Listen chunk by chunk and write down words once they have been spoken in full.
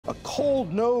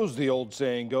cold nose, the old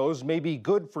saying goes, may be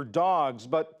good for dogs,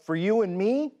 but for you and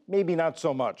me, maybe not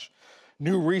so much.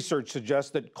 New research suggests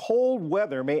that cold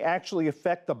weather may actually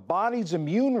affect the body's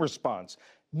immune response,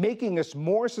 making us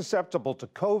more susceptible to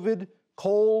COVID,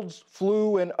 colds,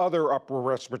 flu, and other upper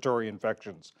respiratory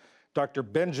infections. Dr.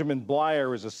 Benjamin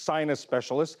Bleier is a sinus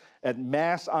specialist at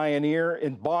Mass Eye and Ear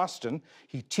in Boston.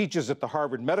 He teaches at the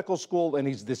Harvard Medical School, and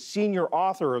he's the senior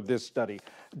author of this study.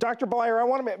 Dr. Bleier,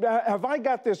 have I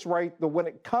got this right, that when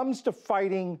it comes to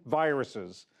fighting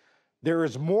viruses, there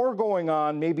is more going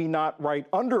on, maybe not right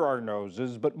under our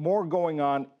noses, but more going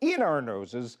on in our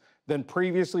noses than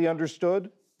previously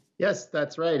understood? Yes,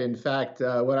 that's right. In fact,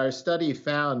 what our study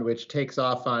found, which takes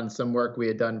off on some work we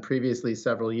had done previously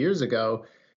several years ago,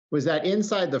 was that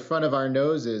inside the front of our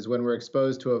noses, when we're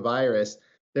exposed to a virus,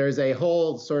 there's a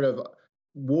whole sort of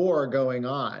war going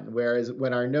on. Whereas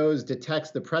when our nose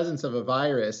detects the presence of a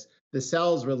virus, the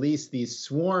cells release these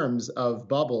swarms of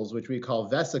bubbles, which we call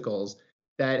vesicles,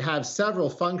 that have several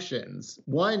functions.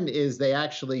 One is they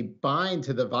actually bind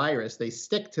to the virus. They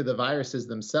stick to the viruses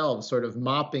themselves, sort of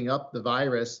mopping up the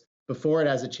virus before it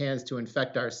has a chance to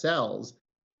infect our cells.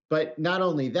 But not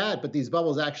only that, but these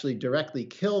bubbles actually directly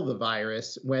kill the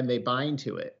virus when they bind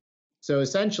to it. So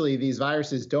essentially, these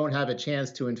viruses don't have a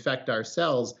chance to infect our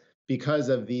cells because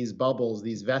of these bubbles,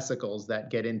 these vesicles that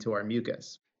get into our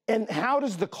mucus. And how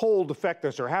does the cold affect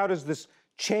us, or how does this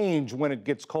change when it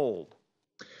gets cold?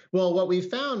 Well, what we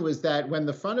found was that when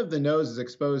the front of the nose is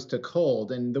exposed to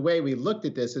cold, and the way we looked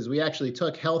at this is we actually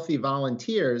took healthy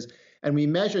volunteers and we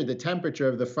measured the temperature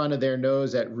of the front of their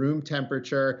nose at room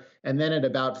temperature and then at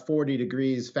about 40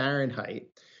 degrees Fahrenheit.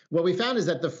 What we found is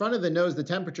that the front of the nose, the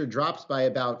temperature drops by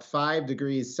about 5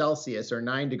 degrees Celsius or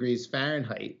 9 degrees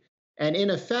Fahrenheit. And in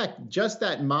effect, just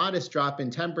that modest drop in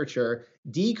temperature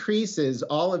decreases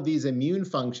all of these immune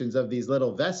functions of these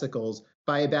little vesicles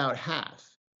by about half.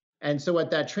 And so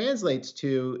what that translates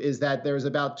to is that there's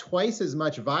about twice as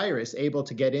much virus able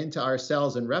to get into our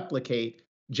cells and replicate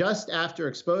just after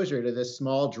exposure to this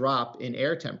small drop in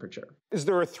air temperature. Is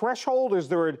there a threshold? Is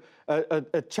there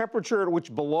a temperature at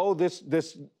which below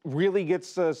this really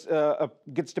gets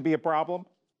to be a problem?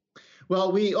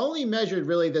 Well, we only measured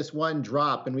really this one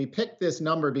drop, and we picked this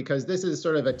number because this is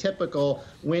sort of a typical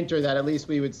winter that at least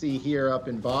we would see here up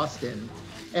in Boston.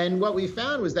 And what we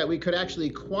found was that we could actually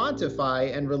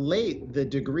quantify and relate the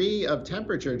degree of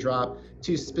temperature drop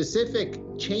to specific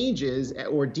changes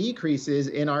or decreases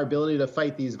in our ability to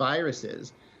fight these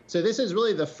viruses. So this is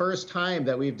really the first time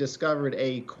that we've discovered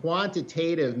a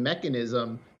quantitative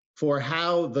mechanism for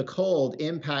how the cold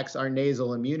impacts our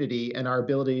nasal immunity and our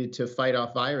ability to fight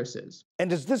off viruses. And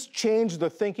does this change the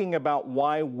thinking about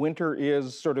why winter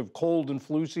is sort of cold and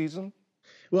flu season?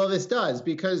 Well, this does,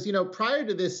 because, prior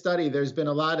to this study, there's been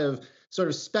a lot of sort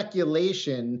of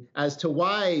speculation as to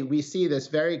why we see this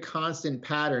very constant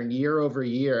pattern year over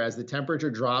year. As the temperature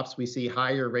drops, we see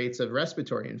higher rates of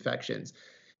respiratory infections.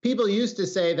 People used to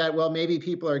say that, well, maybe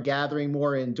people are gathering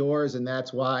more indoors and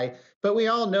that's why. But we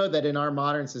all know that in our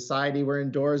modern society, we're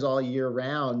indoors all year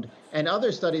round. And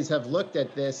other studies have looked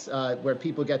at this where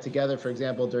people get together, for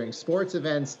example, during sports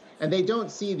events, and they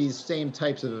don't see these same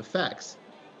types of effects.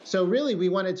 So really, we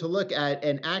wanted to look at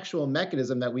an actual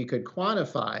mechanism that we could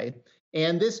quantify.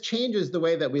 And this changes the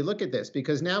way that we look at this,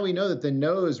 because now we know that the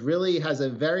nose really has a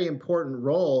very important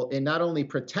role in not only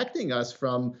protecting us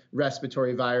from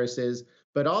respiratory viruses,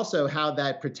 but also how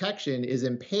that protection is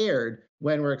impaired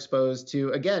when we're exposed to,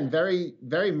 again, very,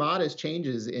 very modest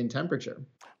changes in temperature.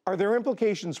 Are there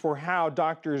implications for how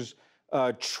doctors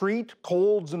treat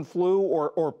colds and flu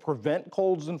or prevent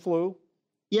colds and flu?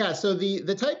 Yeah, so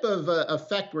the type of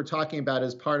effect we're talking about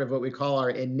is part of what we call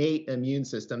our innate immune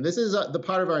system. This is the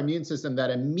part of our immune system that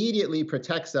immediately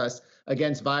protects us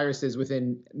against viruses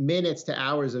within minutes to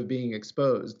hours of being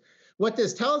exposed. What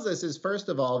this tells us is, first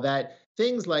of all, that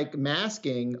things like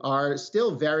masking are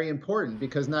still very important,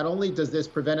 because not only does this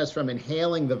prevent us from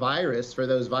inhaling the virus for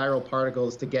those viral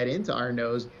particles to get into our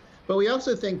nose, but we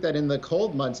also think that in the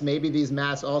cold months, maybe these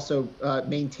masks also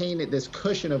maintain this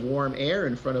cushion of warm air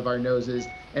in front of our noses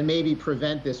and maybe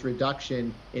prevent this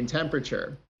reduction in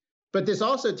temperature. But this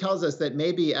also tells us that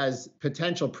maybe as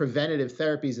potential preventative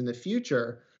therapies in the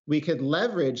future, we could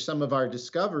leverage some of our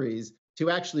discoveries to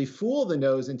actually fool the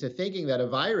nose into thinking that a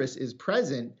virus is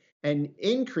present and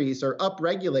increase or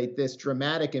upregulate this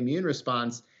dramatic immune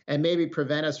response and maybe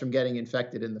prevent us from getting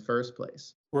infected in the first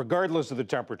place. Regardless of the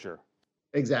temperature.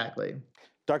 Exactly.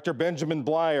 Dr. Benjamin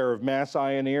Bleier of Mass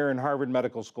Eye and Ear and Harvard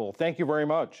Medical School, thank you very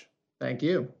much. Thank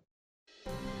you.